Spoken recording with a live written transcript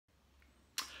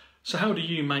So how do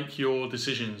you make your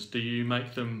decisions? Do you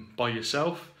make them by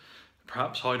yourself,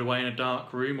 perhaps hide away in a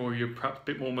dark room, or you're perhaps a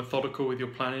bit more methodical with your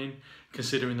planning,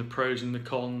 considering the pros and the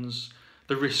cons,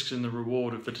 the risks and the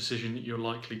reward of the decision that you're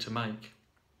likely to make?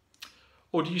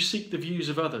 Or do you seek the views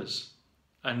of others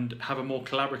and have a more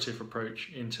collaborative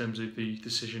approach in terms of the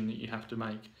decision that you have to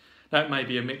make? That may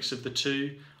be a mix of the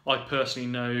two. I personally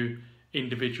know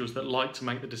individuals that like to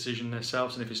make the decision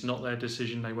themselves, and if it's not their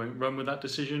decision, they won't run with that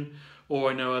decision. Or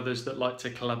I know others that like to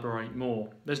collaborate more.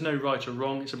 There's no right or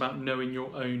wrong, it's about knowing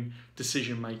your own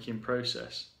decision-making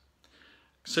process.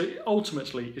 So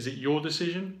ultimately, is it your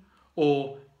decision,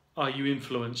 or are you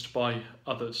influenced by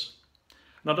others?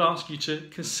 And I'd ask you to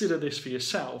consider this for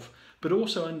yourself, but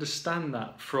also understand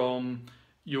that from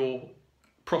your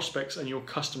prospects and your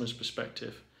customers'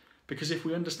 perspective. Because if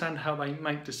we understand how they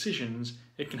make decisions,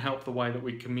 it can help the way that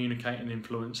we communicate and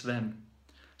influence them.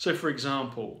 So for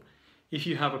example, if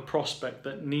you have a prospect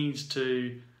that needs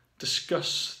to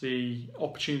discuss the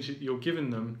opportunity that you're giving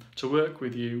them to work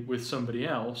with you with somebody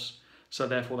else, so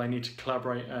therefore they need to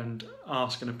collaborate and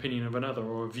ask an opinion of another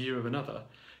or a view of another,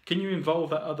 can you involve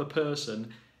that other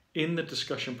person in the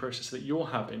discussion process that you're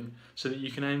having so that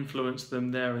you can influence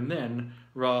them there and then,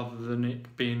 rather than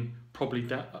it being probably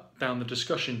down the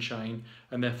discussion chain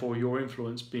and therefore your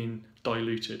influence being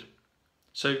diluted?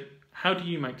 So how do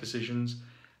you make decisions?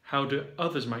 How do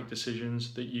others make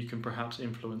decisions that you can perhaps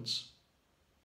influence?